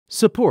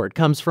Support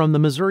comes from the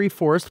Missouri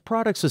Forest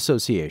Products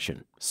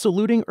Association,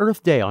 saluting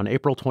Earth Day on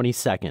April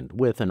 22nd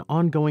with an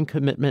ongoing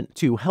commitment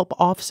to help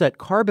offset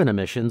carbon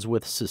emissions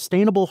with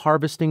sustainable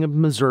harvesting of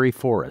Missouri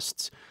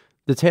forests.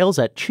 Details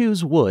at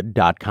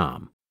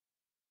choosewood.com.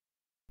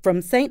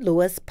 From St.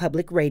 Louis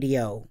Public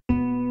Radio.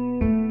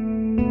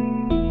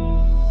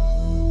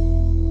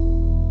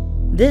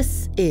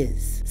 This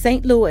is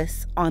St.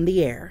 Louis on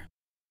the Air.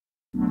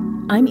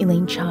 I'm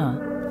Elaine Cha.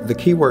 The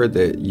key word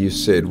that you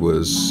said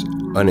was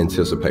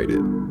unanticipated.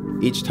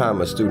 Each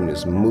time a student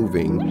is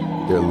moving,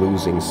 they're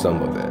losing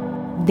some of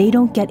that. They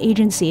don't get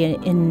agency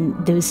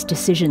in those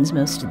decisions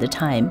most of the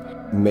time.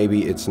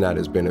 Maybe it's not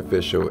as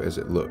beneficial as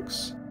it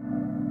looks.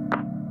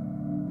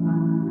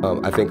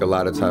 I think a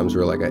lot of times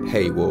we're like,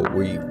 hey, well,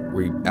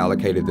 we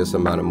allocated this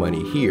amount of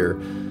money here,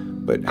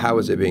 but how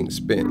is it being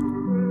spent?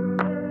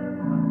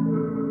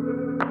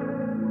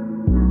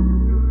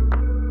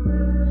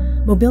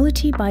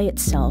 Mobility by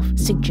itself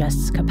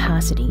suggests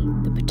capacity,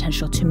 the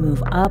potential to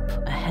move up,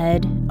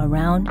 ahead,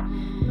 around.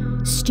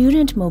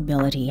 Student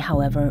mobility,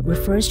 however,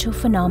 refers to a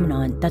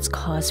phenomenon that's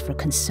cause for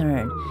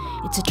concern.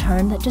 It's a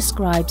term that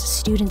describes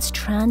students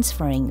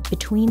transferring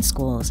between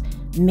schools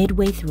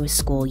midway through a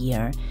school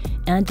year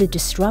and the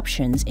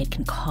disruptions it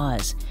can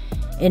cause.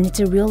 And it's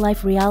a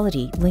real-life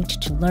reality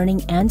linked to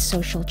learning and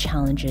social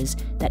challenges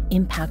that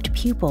impact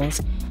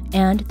pupils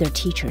and their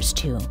teachers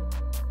too.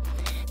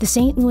 The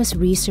St. Louis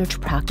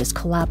Research Practice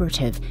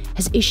Collaborative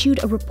has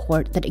issued a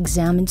report that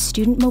examines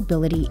student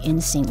mobility in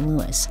St.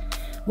 Louis.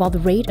 While the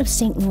rate of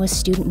St. Louis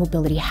student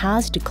mobility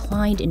has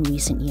declined in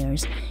recent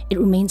years, it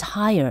remains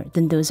higher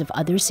than those of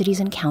other cities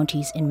and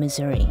counties in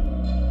Missouri.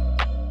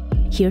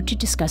 Here to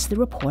discuss the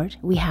report,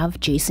 we have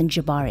Jason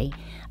Jabari,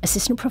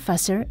 assistant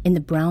professor in the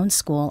Brown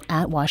School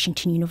at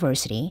Washington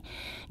University.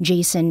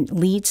 Jason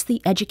leads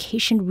the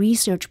education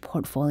research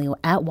portfolio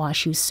at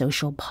WashU's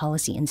Social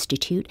Policy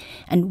Institute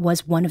and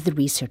was one of the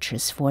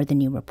researchers for the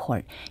new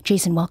report.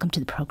 Jason, welcome to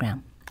the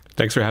program.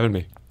 Thanks for having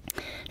me.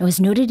 Now, as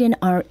noted in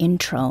our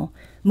intro,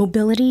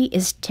 mobility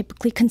is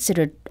typically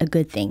considered a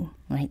good thing,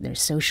 right?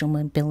 There's social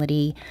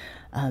mobility.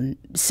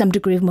 Some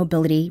degree of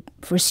mobility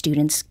for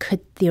students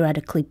could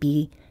theoretically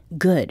be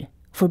good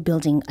for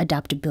building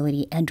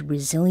adaptability and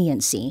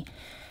resiliency.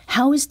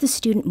 How is the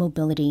student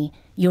mobility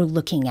you're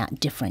looking at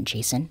different,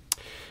 Jason?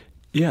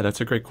 Yeah, that's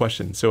a great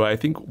question. So I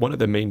think one of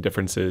the main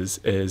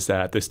differences is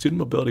that the student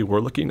mobility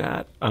we're looking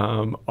at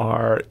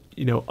are,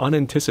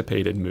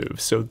 unanticipated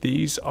moves. So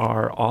these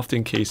are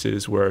often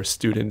cases where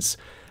students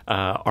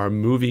are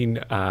moving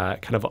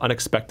kind of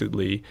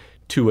unexpectedly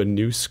to a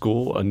new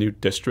school, a new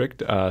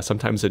district,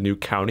 sometimes a new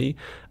county.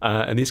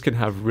 And these can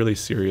have really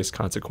serious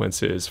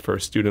consequences for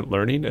student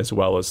learning as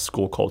well as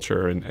school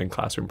culture and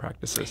classroom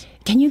practices.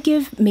 Can you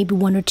give maybe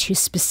one or two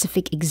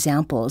specific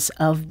examples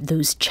of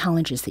those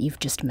challenges that you've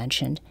just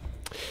mentioned?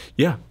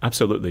 Yeah,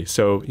 absolutely.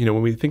 So,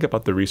 when we think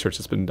about the research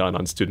that's been done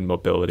on student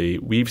mobility,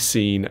 we've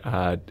seen,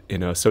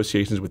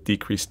 associations with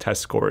decreased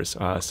test scores,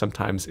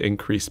 sometimes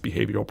increased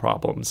behavioral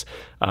problems,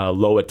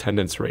 low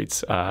attendance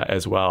rates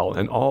as well.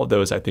 And all of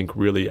those, I think,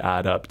 really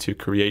add up to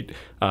create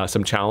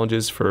some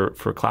challenges for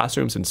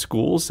classrooms and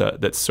schools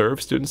that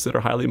serve students that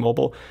are highly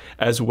mobile,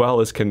 as well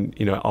as can,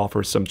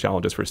 offer some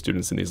challenges for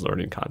students in these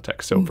learning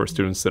contexts. So for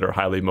students that are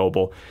highly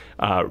mobile,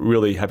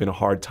 really having a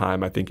hard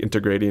time, I think,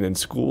 integrating in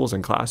schools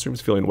and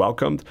classrooms, feeling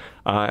welcomed,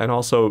 and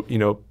also,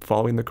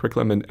 following the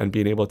curriculum and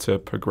being able to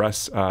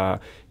progress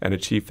and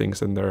achieve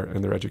things in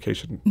their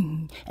education.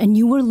 Mm-hmm. And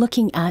you were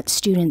looking at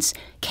students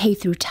K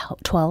through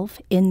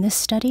 12 in this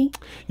study?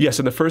 Yes,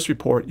 in the first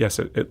report, yes,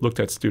 it looked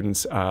at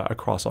students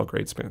across all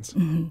grade spans.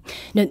 Mm-hmm.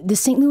 Now, the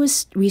St.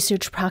 Louis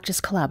Research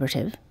Practice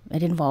Collaborative,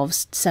 it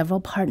involves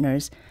several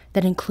partners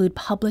that include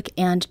public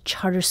and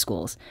charter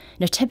schools.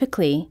 Now,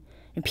 typically,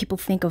 people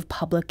think of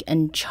public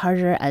and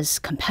charter as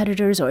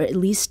competitors or at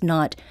least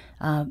not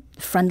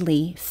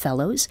friendly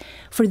fellows.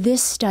 For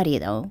this study,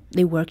 though,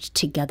 they worked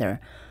together.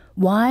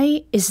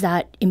 Why is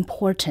that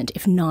important,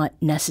 if not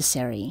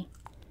necessary?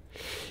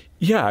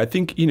 Yeah, I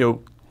think,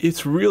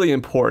 it's really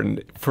important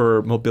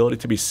for mobility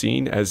to be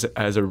seen as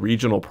a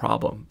regional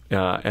problem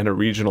and a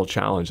regional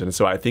challenge. And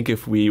so I think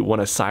if we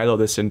want to silo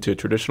this into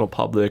traditional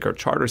public or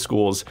charter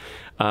schools,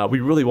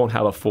 we really won't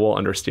have a full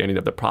understanding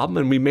of the problem,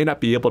 and we may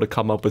not be able to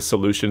come up with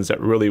solutions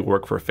that really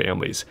work for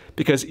families.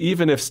 Because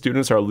even if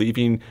students are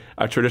leaving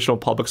a traditional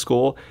public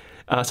school,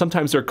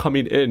 sometimes they're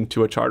coming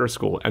into a charter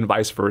school and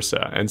vice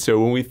versa. And so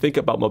when we think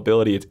about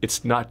mobility,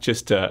 it's not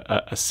just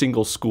a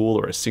single school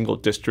or a single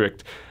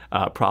district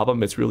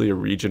problem. It's really a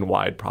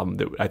region-wide problem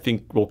that I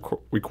think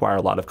will require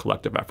a lot of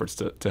collective efforts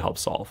to help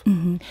solve.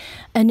 Mm-hmm.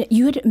 And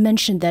you had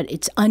mentioned that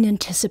it's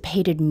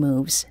unanticipated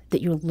moves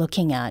that you're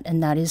looking at,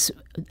 and that is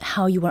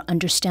how you are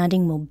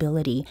understanding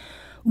mobility.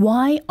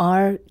 Why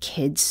are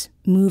kids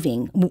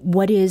moving?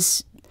 What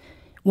is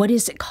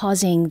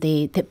causing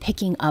the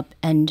picking up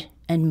and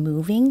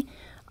moving,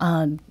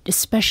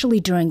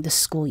 especially during the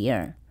school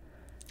year?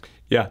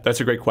 Yeah,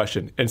 that's a great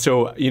question. And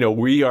so,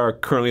 we are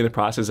currently in the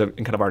process of,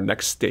 in kind of our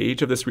next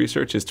stage of this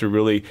research is to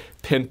really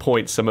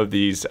pinpoint some of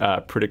these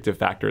predictive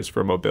factors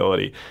for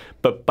mobility.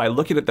 But by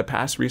looking at the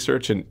past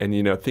research and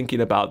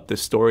thinking about the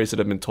stories that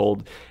have been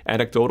told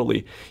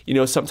anecdotally,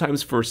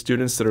 sometimes for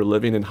students that are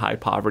living in high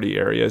poverty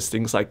areas,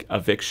 things like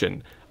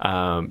eviction,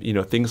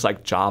 things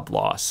like job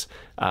loss,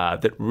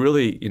 that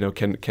really,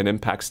 can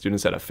impact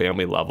students at a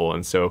family level.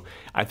 And so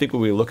I think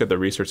when we look at the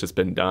research that's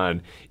been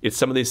done, it's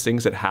some of these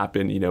things that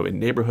happen, in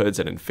neighborhoods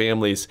and in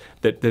families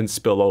that then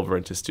spill over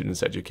into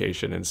students'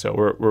 education. And so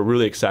we're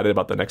really excited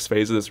about the next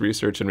phase of this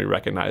research, and we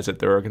recognize that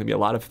there are going to be a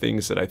lot of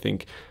things that I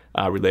think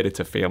related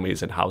to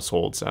families and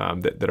households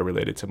that are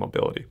related to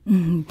mobility.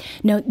 Mm-hmm.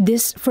 Now,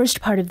 this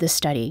first part of the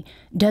study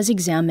does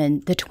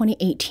examine the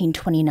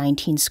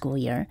 2018-2019 school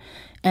year,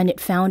 and it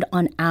found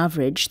on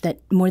average that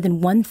more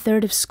than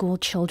 1/3 of school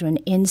children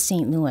in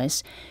St.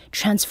 Louis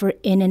transfer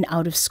in and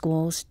out of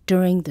schools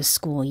during the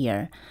school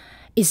year.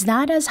 Is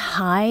that as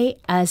high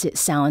as it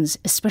sounds,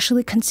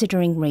 especially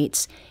considering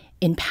rates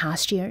in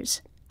past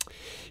years?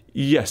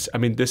 Yes, I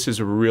mean, this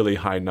is a really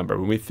high number.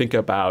 When we think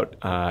about,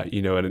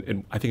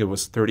 and I think it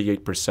was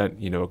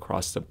 38%,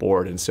 across the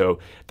board. And so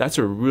that's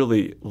a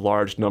really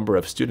large number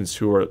of students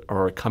who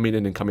are coming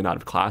in and coming out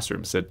of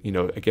classrooms that,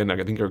 again,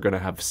 I think are going to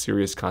have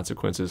serious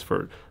consequences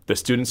for the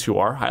students who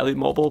are highly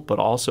mobile, but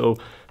also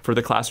for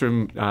the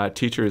classroom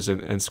teachers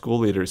and school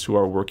leaders who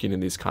are working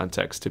in these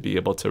contexts to be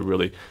able to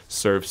really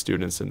serve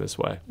students in this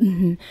way.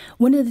 Mm-hmm.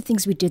 One of the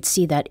things we did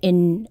see that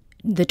in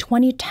the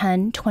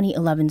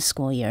 2010-2011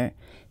 school year,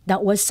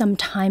 that was some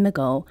time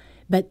ago,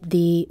 but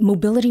the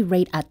mobility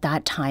rate at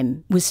that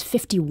time was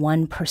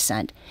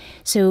 51%.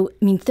 So,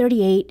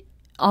 38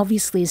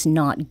 obviously is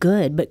not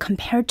good, but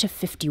compared to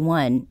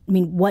 51,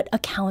 what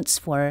accounts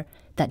for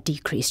that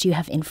decrease? Do you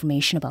have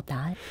information about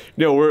that?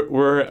 No,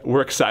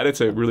 we're excited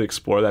to really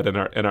explore that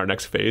in our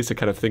next phase to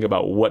kind of think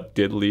about what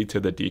did lead to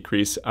the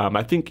decrease.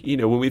 I think,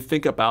 when we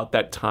think about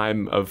that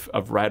time of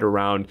right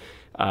around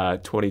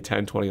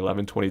 2010,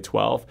 2011,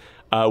 2012,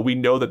 we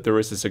know that there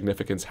is a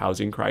significant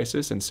housing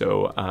crisis, and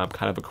so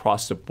kind of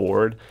across the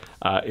board,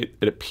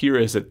 it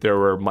appears that there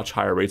were much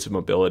higher rates of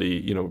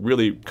mobility,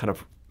 really kind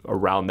of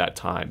around that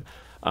time.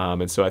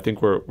 And so I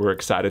think we're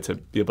excited to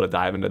be able to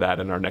dive into that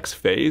in our next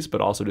phase,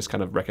 but also just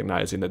kind of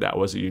recognizing that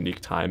was a unique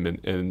time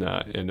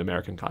in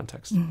American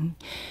context. Mm-hmm.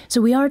 So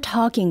we are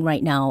talking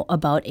right now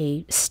about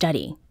a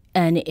study,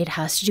 and it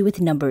has to do with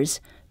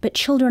numbers, but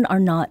children are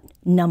not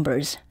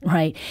numbers,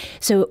 right?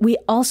 So we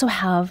also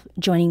have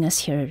joining us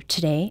here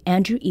today,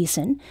 Andrew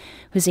Eason,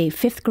 who's a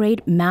 5th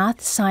grade math,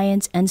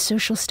 science, and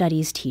social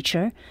studies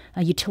teacher,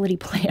 a utility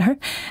player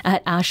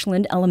at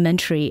Ashland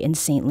Elementary in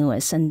St.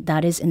 Louis, and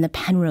that is in the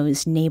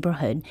Penrose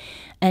neighborhood.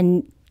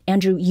 And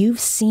Andrew, you've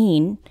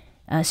seen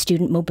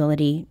student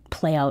mobility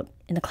play out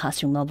in the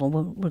classroom level.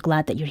 We're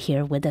glad that you're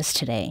here with us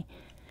today.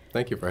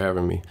 Thank you for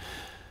having me.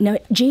 Now,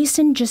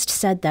 Jason just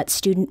said that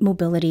student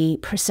mobility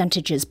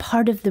percentages,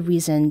 part of the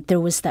reason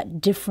there was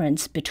that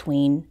difference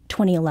between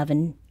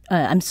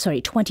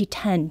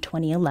 2010,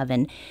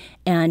 2011,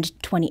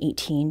 and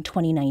 2018,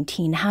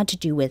 2019 had to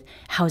do with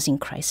housing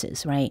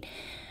crisis, right?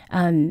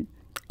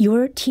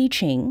 You're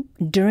teaching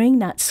during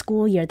that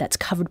school year that's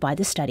covered by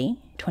the study,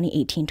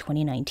 2018,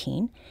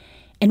 2019,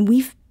 and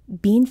we've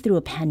been through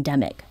a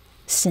pandemic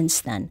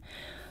since then.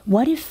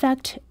 What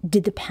effect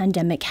did the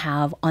pandemic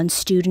have on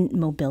student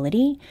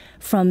mobility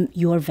from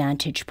your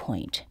vantage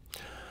point?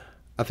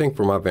 I think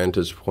from my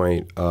vantage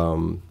point,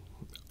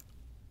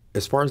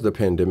 as far as the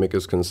pandemic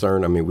is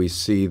concerned, we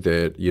see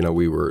that,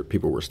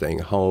 people were staying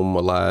home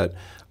a lot.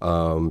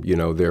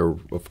 There,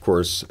 of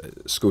course,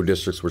 school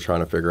districts were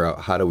trying to figure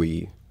out how do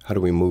we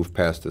move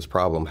past this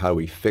problem? How do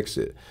we fix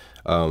it?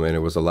 And it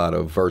was a lot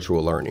of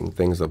virtual learning,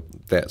 things of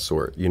that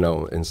sort,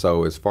 And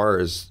so as far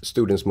as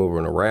students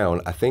moving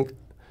around,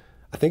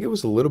 I think it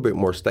was a little bit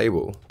more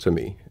stable to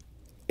me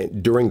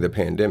during the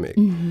pandemic.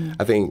 Mm-hmm.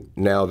 I think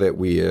now that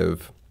we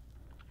have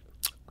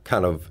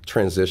kind of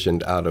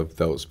transitioned out of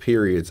those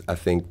periods, I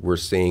think we're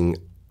seeing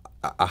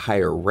a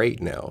higher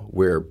rate now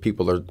where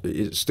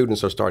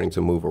students are starting to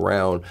move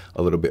around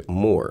a little bit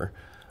more.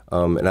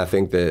 And I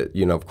think that,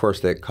 of course,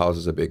 that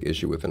causes a big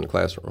issue within the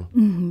classroom.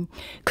 Mm-hmm.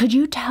 Could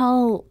you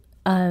tell,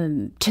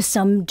 to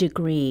some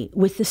degree,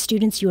 with the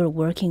students you are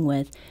working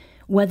with,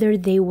 whether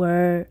they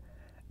were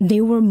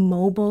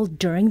mobile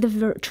during the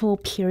virtual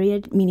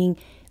period, meaning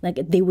like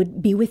they would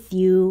be with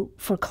you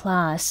for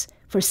class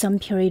for some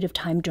period of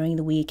time during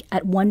the week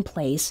at one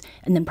place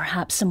and then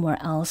perhaps somewhere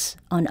else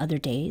on other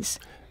days?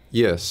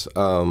 Yes,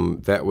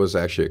 that was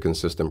actually a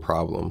consistent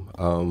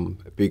problem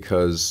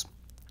because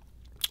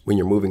when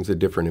you're moving to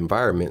different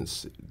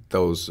environments,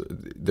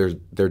 there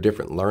are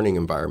different learning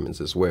environments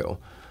as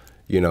well.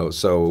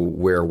 So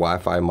where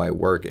Wi-Fi might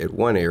work at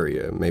one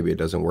area, maybe it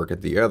doesn't work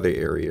at the other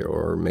area,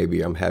 or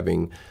maybe I'm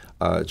having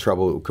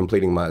trouble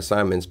completing my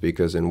assignments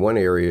because in one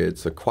area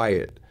it's a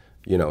quiet,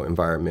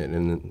 environment,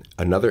 and in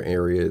another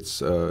area it's,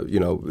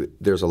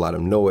 there's a lot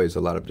of noise, a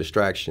lot of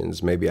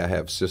distractions. Maybe I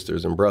have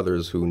sisters and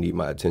brothers who need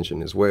my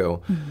attention as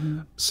well.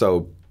 Mm-hmm.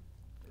 So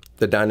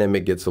the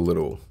dynamic gets a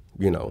little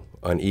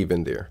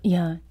uneven there.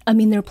 Yeah. I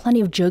mean, there are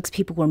plenty of jokes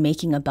people were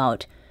making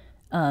about,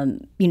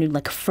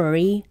 like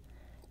furry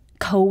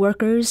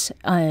coworkers,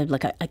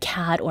 like a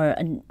cat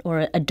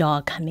or a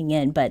dog coming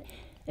in. But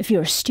if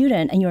you're a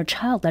student and you're a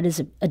child, that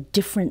is a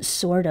different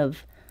sort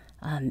of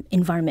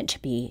environment to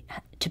be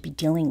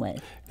dealing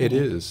with. It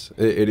is.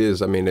 It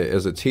is. I mean,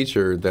 as a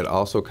teacher, that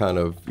also kind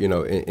of,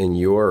 in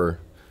your,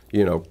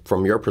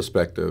 from your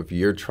perspective,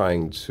 you're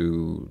trying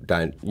to,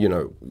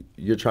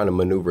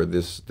 maneuver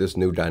this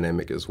new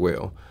dynamic as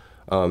well.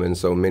 And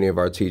so many of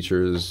our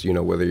teachers,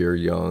 whether you're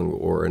young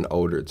or an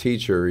older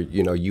teacher,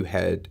 you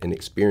had an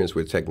experience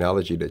with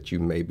technology that you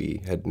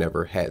maybe had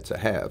never had to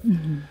have.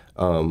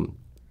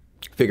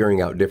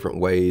 Figuring out different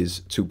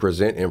ways to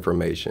present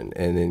information,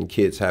 and then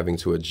kids having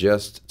to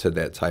adjust to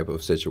that type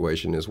of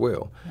situation as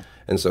well. Yeah.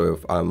 And so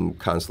if I'm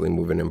constantly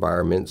moving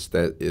environments,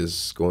 that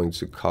is going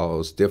to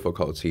cause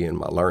difficulty in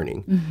my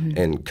learning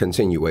and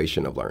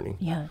continuation of learning.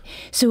 Yeah.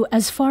 So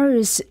as far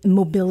as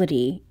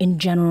mobility in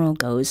general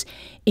goes,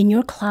 in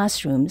your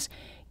classrooms,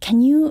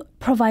 can you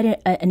provide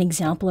an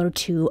example or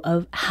two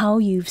of how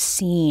you've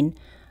seen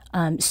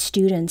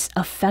students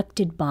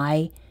affected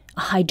by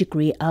a high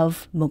degree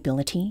of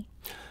mobility?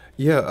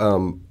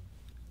 Yeah,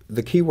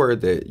 the key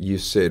word that you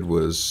said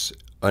was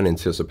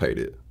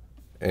unanticipated.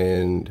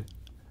 And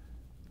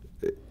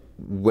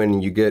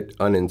when you get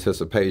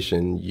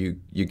unanticipation,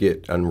 you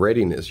get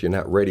unreadiness. You're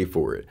not ready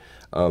for it.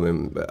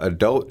 And an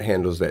adult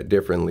handles that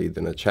differently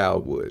than a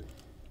child would.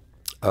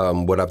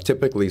 What I've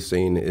typically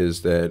seen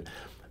is that,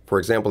 for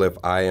example, if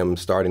I am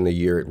starting the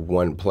year at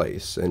one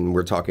place, and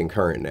we're talking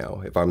current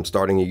now, if I'm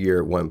starting a year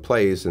at one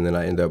place and then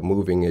I end up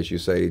moving, as you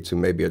say, to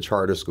maybe a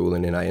charter school,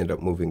 and then I end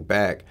up moving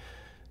back,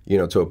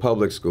 to a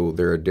public school,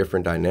 there are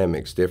different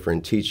dynamics,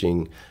 different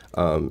teaching,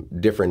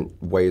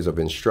 different ways of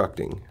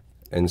instructing.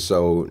 And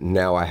so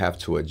now I have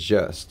to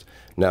adjust.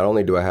 Not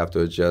only do I have to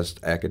adjust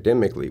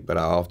academically, but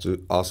I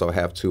also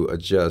have to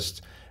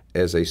adjust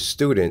as a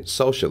student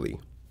socially.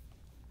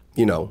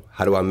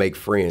 How do I make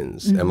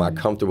friends? Am I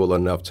comfortable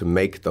enough to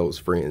make those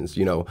friends?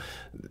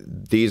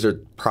 These are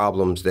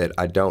problems that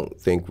I don't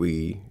think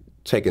we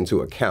take into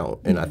account.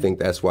 And I think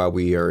that's why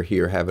we are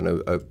here having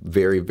a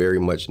very, very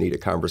much needed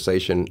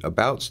conversation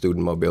about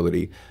student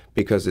mobility,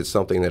 because it's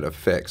something that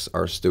affects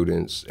our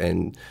students.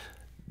 And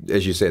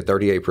as you said,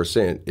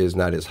 38% is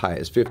not as high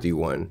as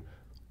 51,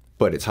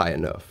 but it's high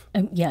enough.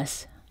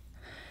 Yes.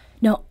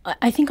 Now,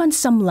 I think on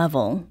some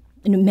level,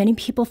 many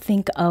people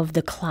think of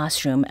the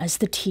classroom as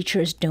the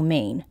teacher's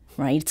domain,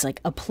 right? It's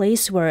like a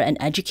place where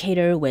an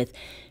educator with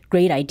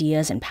great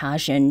ideas and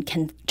passion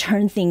can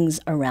turn things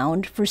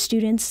around for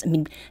students. I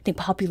mean, I think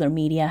popular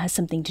media has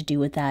something to do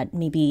with that,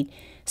 maybe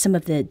some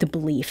of the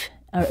belief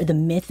or the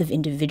myth of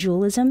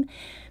individualism.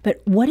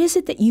 But what is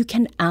it that you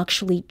can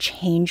actually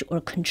change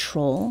or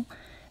control,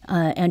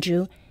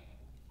 Andrew,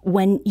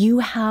 when you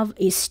have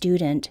a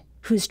student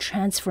who's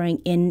transferring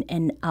in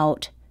and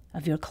out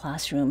of your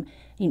classroom,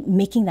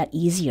 making that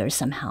easier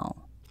somehow?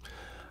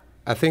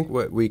 I think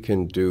what we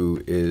can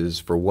do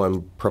is, for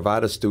one,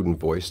 provide a student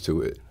voice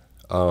to it.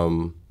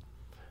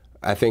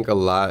 I think a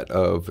lot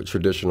of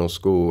traditional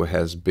school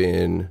has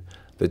been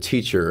the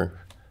teacher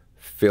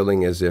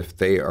feeling as if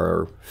they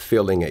are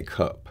filling a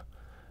cup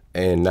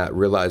and not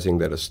realizing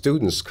that a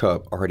student's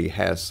cup already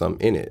has some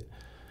in it.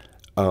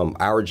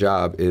 Our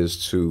job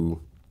is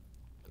to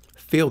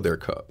fill their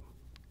cup.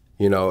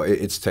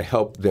 It's to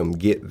help them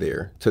get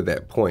there to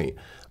that point.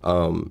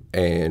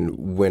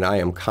 And when I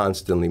am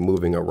constantly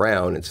moving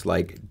around, it's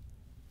like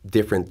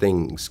different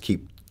things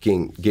keep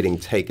getting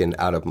taken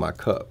out of my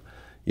cup.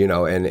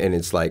 And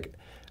it's like,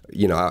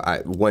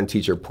 one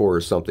teacher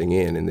pours something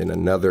in, and then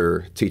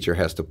another teacher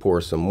has to pour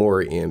some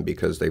more in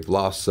because they've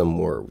lost some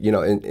more.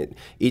 And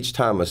each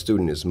time a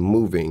student is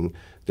moving,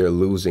 they're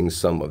losing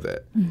some of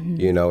it.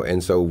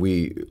 And so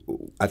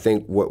I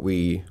think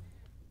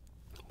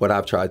what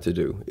I've tried to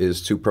do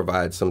is to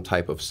provide some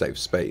type of safe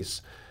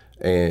space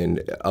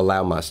and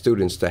allow my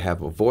students to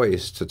have a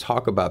voice to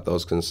talk about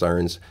those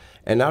concerns,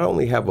 and not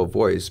only have a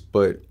voice,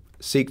 but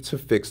seek to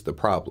fix the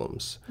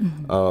problems.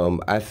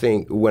 I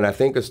think when I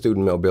think of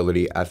student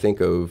mobility, I think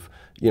of,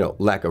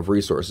 lack of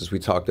resources. We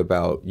talked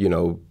about,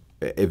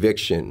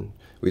 eviction.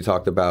 We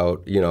talked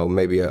about,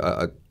 maybe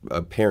a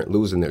parent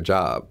losing their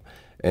job.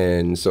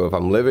 And so if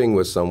I'm living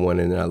with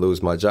someone and then I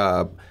lose my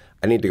job,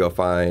 I need to go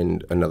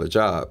find another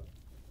job.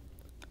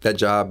 That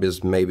job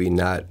is maybe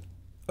not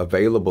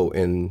available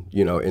in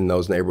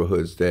those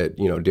neighborhoods that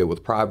deal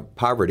with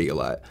poverty a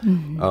lot,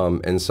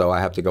 and so I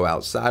have to go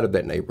outside of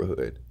that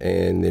neighborhood.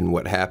 And then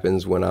what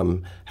happens when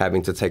I'm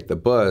having to take the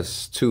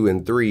bus, two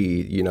and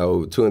three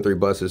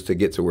buses to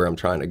get to where I'm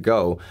trying to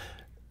go?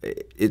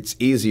 It's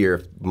easier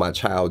if my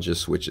child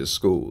just switches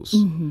schools,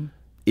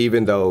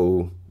 even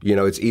though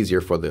it's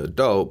easier for the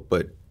adult,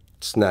 but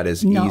it's not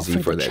as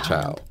easy for that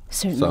child.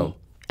 Certainly,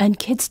 and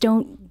kids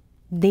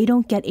they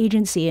don't get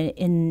agency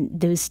in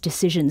those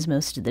decisions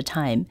most of the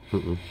time.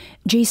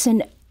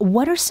 Jason,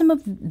 what are some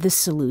of the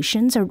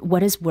solutions, or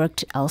what has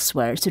worked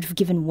elsewhere, sort of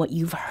given what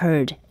you've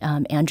heard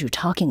Andrew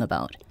talking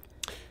about?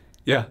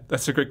 Yeah,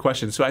 that's a great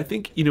question. So I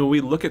think,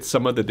 we look at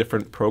some of the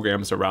different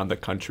programs around the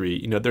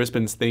country. There's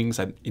been things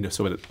that,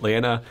 so in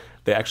Atlanta,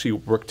 they actually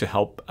work to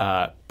help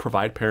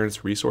provide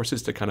parents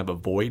resources to kind of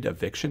avoid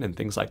eviction and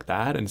things like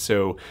that. And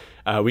so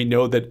we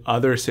know that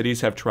other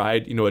cities have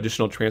tried,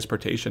 additional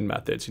transportation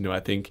methods. I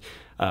think,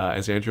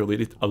 as Andrew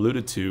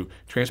alluded to,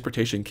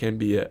 transportation can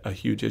be a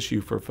huge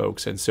issue for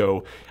folks. And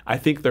so I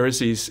think there is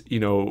these,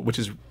 which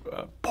is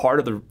part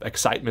of the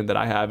excitement that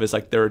I have is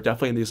like there are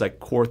definitely these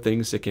like core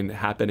things that can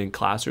happen in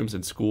classrooms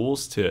and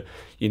schools to,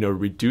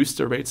 reduce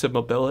the rates of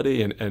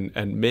mobility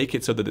and make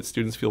it so that the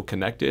students feel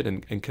connected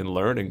and can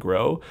learn and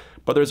grow.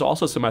 But there's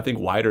also some, I think,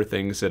 wider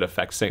things that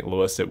affect St.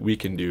 Louis that we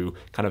can do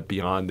kind of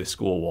beyond the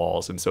school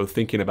walls. And so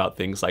thinking about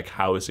things like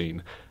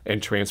housing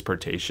and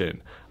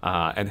transportation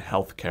and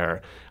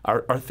healthcare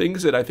are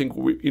things that I think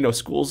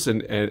schools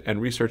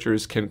and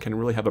researchers can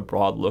really have a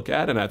broad look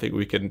at. And I think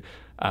we can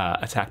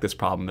attack this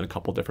problem in a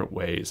couple different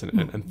ways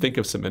and think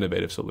of some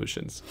innovative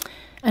solutions.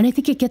 And I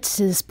think it gets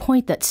to this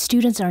point that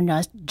students are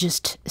not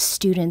just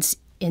students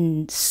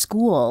in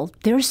school,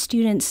 they're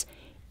students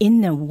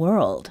in the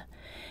world.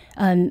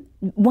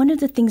 One of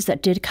the things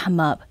that did come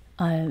up,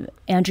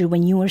 Andrew,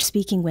 when you were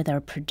speaking with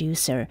our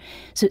producer,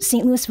 so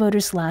St. Louis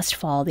voters last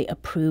fall, they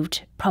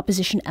approved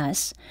Proposition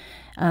S.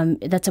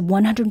 That's a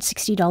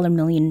 $160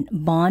 million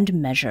bond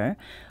measure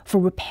for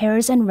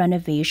repairs and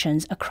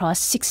renovations across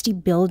 60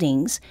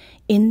 buildings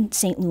in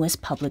St. Louis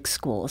public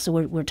schools. So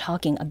we're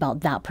talking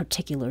about that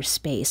particular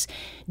space.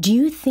 Do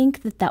you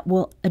think that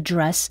will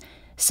address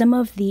some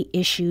of the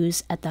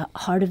issues at the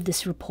heart of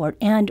this report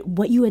and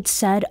what you had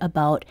said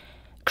about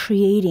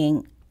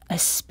creating a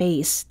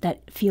space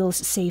that feels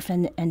safe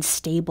and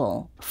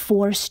stable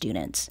for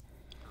students?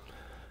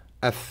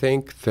 I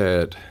think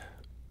that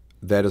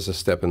is a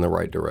step in the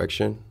right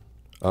direction.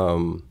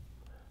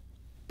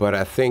 But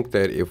I think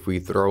that if we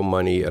throw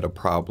money at a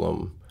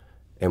problem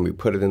and we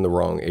put it in the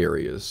wrong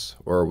areas,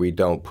 or we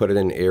don't put it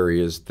in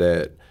areas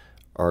that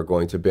are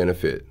going to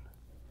benefit,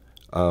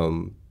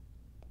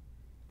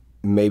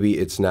 maybe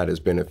it's not as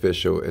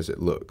beneficial as it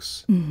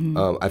looks.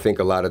 Mm-hmm. I think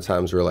a lot of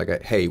times we're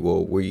like, hey,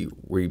 well,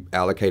 we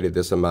allocated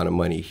this amount of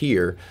money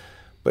here,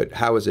 but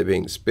how is it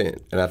being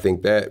spent? And I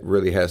think that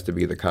really has to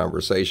be the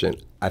conversation.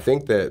 I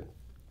think that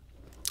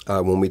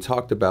when we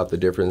talked about the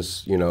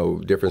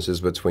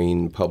differences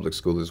between public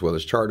school as well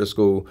as charter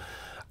school,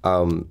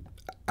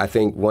 I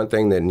think one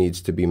thing that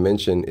needs to be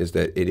mentioned is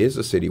that it is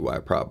a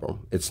citywide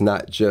problem. It's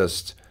not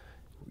just,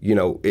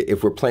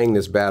 if we're playing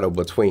this battle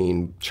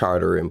between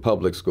charter and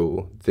public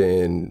school,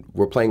 then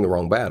we're playing the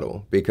wrong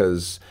battle,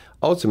 because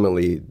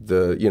ultimately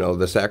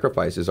the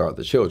sacrifices are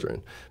the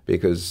children,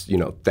 because,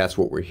 that's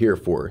what we're here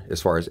for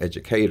as far as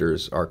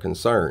educators are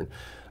concerned.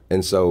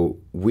 And so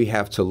we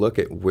have to look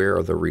at where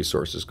are the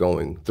resources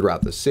going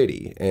throughout the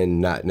city,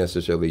 and not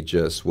necessarily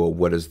just, well,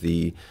 what is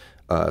the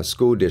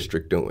school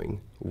district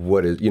doing?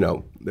 What is,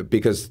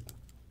 because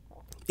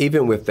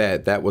even with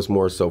that was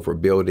more so for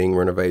building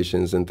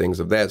renovations and things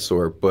of that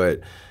sort.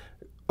 But,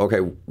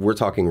 okay, we're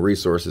talking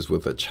resources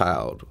with a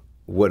child.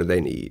 What do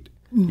they need?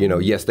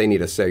 Mm-hmm. Yes, they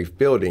need a safe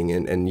building.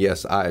 And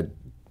yes, I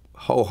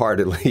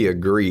wholeheartedly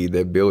agree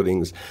that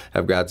buildings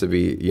have got to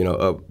be,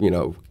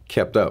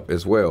 kept up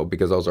as well,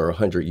 because those are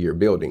 100-year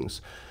buildings.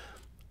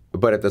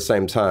 But at the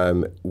same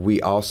time,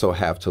 we also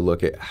have to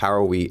look at how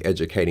are we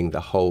educating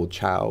the whole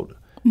child,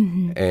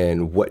 mm-hmm.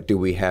 and what do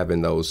we have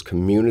in those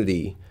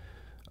community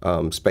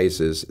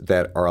spaces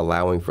that are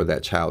allowing for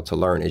that child to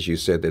learn, as you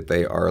said, that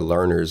they are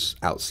learners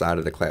outside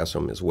of the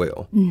classroom as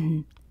well.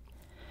 Mm-hmm.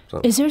 So.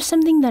 Is there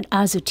something that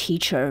as a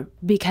teacher,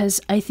 because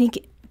I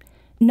think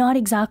not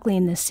exactly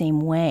in the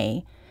same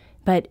way,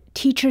 but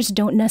teachers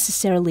don't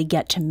necessarily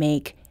get to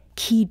make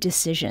key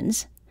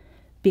decisions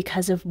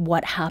because of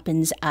what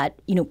happens at,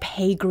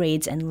 pay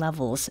grades and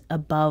levels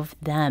above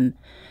them.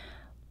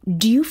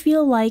 Do you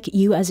feel like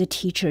you as a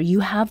teacher,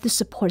 you have the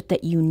support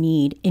that you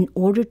need in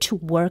order to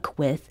work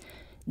with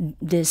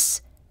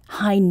this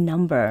high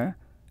number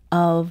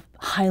of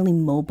highly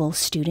mobile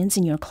students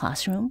in your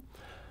classroom?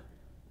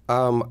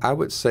 I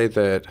would say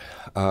that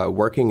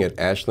working at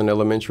Ashland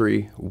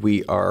Elementary,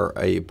 we are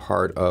a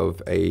part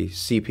of a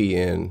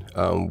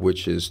CPN,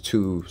 which is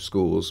 2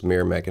 schools,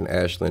 Merrimack and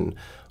Ashland,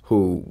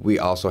 who we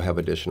also have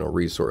additional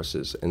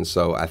resources. And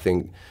so I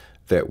think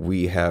that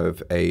we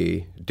have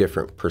a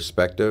different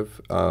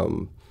perspective.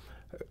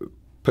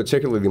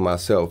 Particularly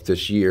myself,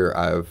 this year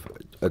I've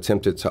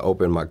attempted to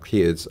open my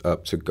kids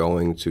up to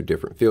going to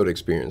different field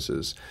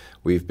experiences.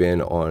 We've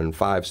been on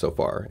 5 so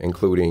far,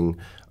 including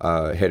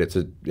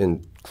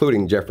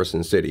including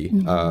Jefferson City,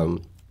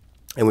 mm-hmm.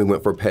 And we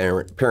went for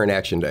Parent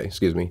Action Day,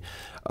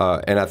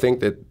 and I think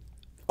that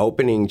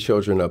opening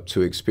children up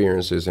to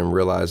experiences and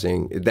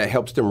realizing that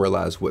helps them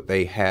realize what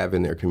they have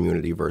in their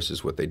community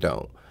versus what they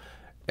don't.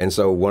 And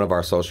so one of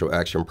our social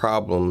action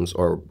problems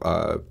or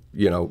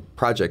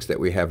projects that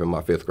we have in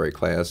my 5th grade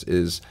class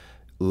is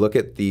look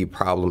at the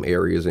problem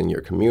areas in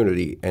your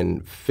community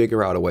and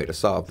figure out a way to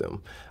solve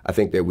them. I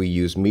think that we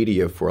use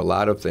media for a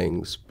lot of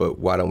things, but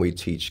why don't we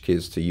teach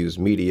kids to use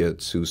media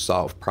to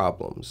solve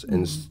problems?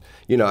 And,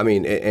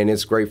 and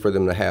it's great for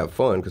them to have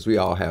fun because we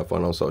all have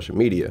fun on social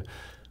media,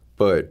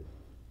 but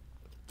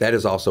that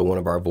is also one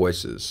of our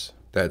voices.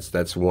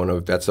 That's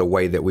a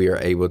way that we are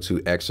able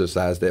to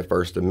exercise that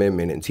First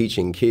Amendment, and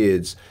teaching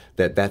kids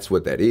that that's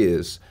what that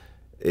is.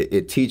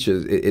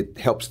 It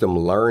helps them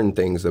learn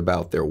things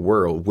about their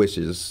world, which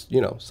is,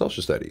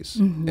 social studies.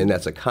 And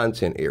that's a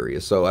content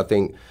area. So I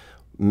think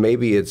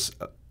maybe it's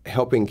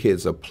helping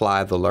kids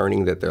apply the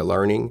learning that they're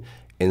learning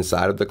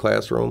inside of the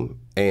classroom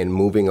and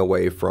moving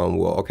away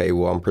from,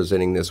 I'm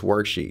presenting this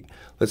worksheet.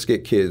 Let's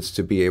get kids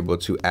to be able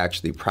to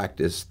actually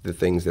practice the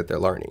things that they're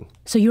learning.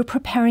 So you're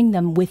preparing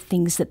them with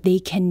things that they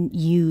can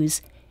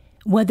use,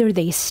 whether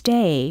they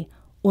stay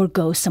or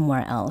go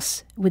somewhere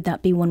else. Would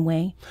that be one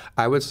way?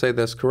 I would say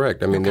that's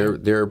correct. I mean,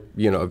 they're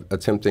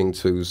attempting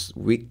to.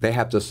 They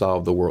have to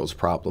solve the world's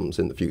problems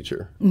in the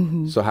future.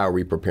 So how are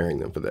we preparing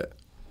them for that?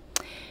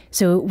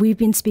 So we've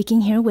been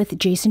speaking here with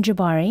Jason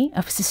Jabari,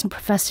 assistant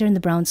professor in the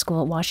Brown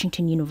School at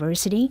Washington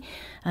University.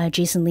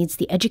 Jason leads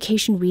the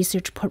education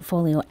research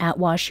portfolio at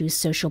WashU's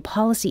Social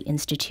Policy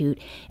Institute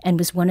and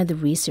was one of the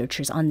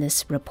researchers on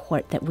this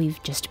report that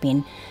we've just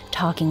been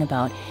talking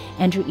about.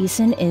 Andrew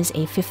Eason is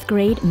a fifth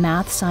grade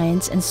math,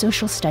 science, and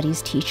social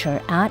studies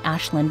teacher at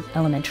Ashland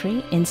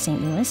Elementary in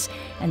St. Louis,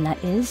 and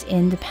that is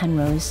in the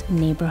Penrose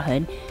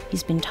neighborhood.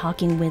 He's been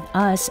talking with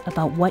us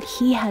about what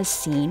he has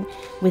seen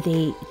with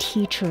a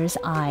teacher's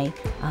eye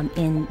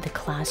in the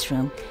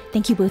classroom.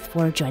 Thank you both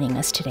for joining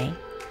us today.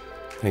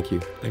 Thank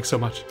you. Thanks so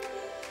much.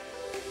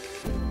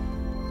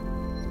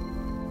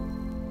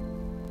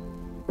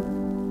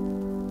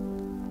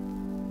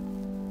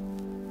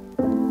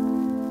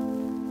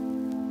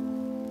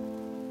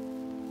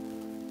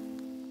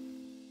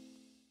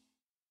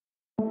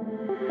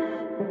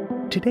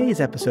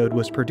 Today's episode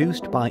was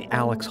produced by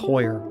Alex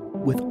Hoyer,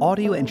 with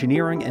audio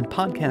engineering and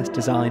podcast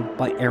design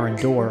by Aaron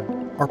Dorr.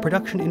 Our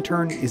production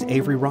intern is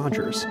Avery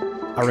Rogers.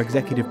 Our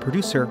executive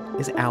producer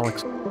is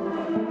Alex.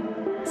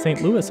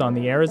 St. Louis on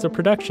the Air is a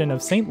production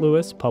of St.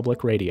 Louis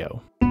Public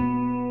Radio.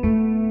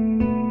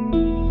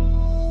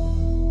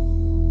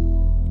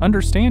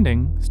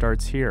 Understanding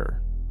starts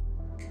here.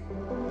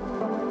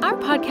 Our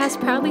podcast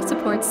proudly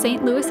supports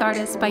St. Louis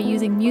artists by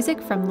using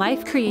music from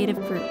Life Creative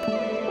Group.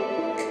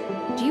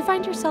 Do you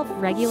find yourself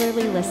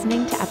regularly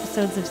listening to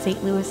episodes of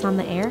St. Louis on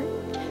the Air?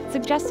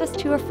 Suggest us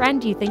to a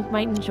friend you think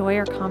might enjoy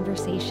our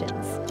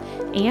conversations.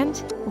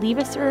 And leave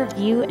us a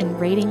review and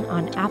rating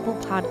on Apple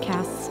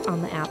Podcasts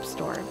on the App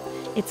Store.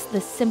 It's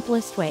the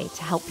simplest way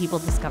to help people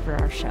discover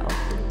our show.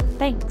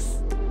 Thanks.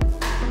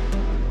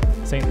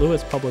 St.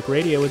 Louis Public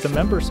Radio is a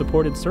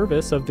member-supported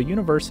service of the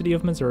University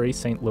of Missouri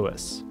St.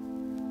 Louis.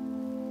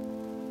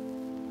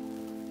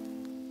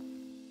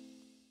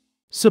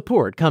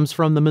 Support comes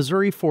from the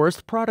Missouri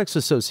Forest Products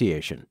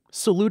Association,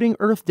 saluting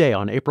Earth Day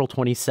on April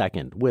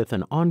 22nd with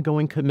an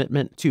ongoing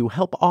commitment to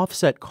help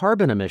offset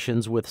carbon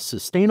emissions with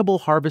sustainable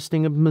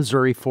harvesting of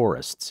Missouri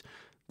forests.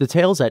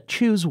 Details at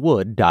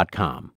choosewood.com.